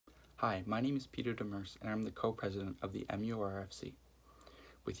Hi, my name is Peter Demers, and I'm the co-president of the MURFC.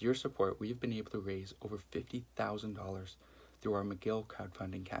 With your support, we have been able to raise over $50,000 through our McGill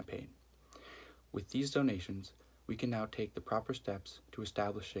Crowdfunding campaign. With these donations, we can now take the proper steps to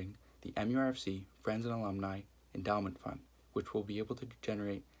establishing the MURFC Friends and Alumni Endowment Fund, which will be able to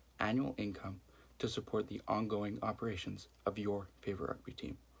generate annual income to support the ongoing operations of your favorite rugby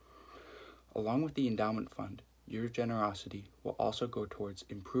team. Along with the endowment fund, your generosity will also go towards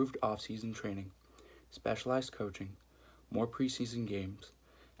improved off-season training, specialized coaching, more preseason games,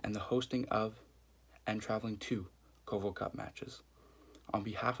 and the hosting of and traveling to Koval Cup matches. On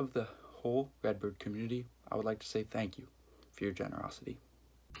behalf of the whole Redbird community, I would like to say thank you for your generosity.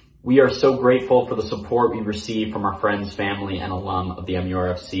 We are so grateful for the support we receive from our friends, family, and alum of the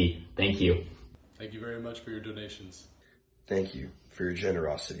MURFC. Thank you. Thank you very much for your donations. Thank you for your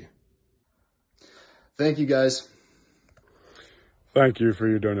generosity. Thank you, guys. Thank you for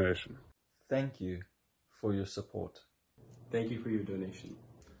your donation. Thank you for your support. Thank you for your donation.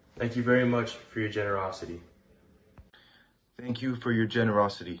 Thank you very much for your generosity. Thank you for your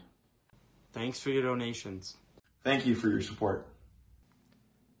generosity. Thanks for your donations. Thank you for your support.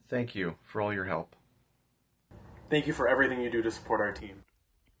 Thank you for all your help. Thank you for everything you do to support our team.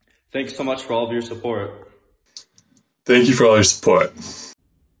 Thanks so much for all of your support. Thank you for all your support.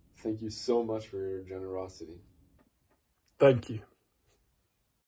 Thank you so much for your generosity. Thank you.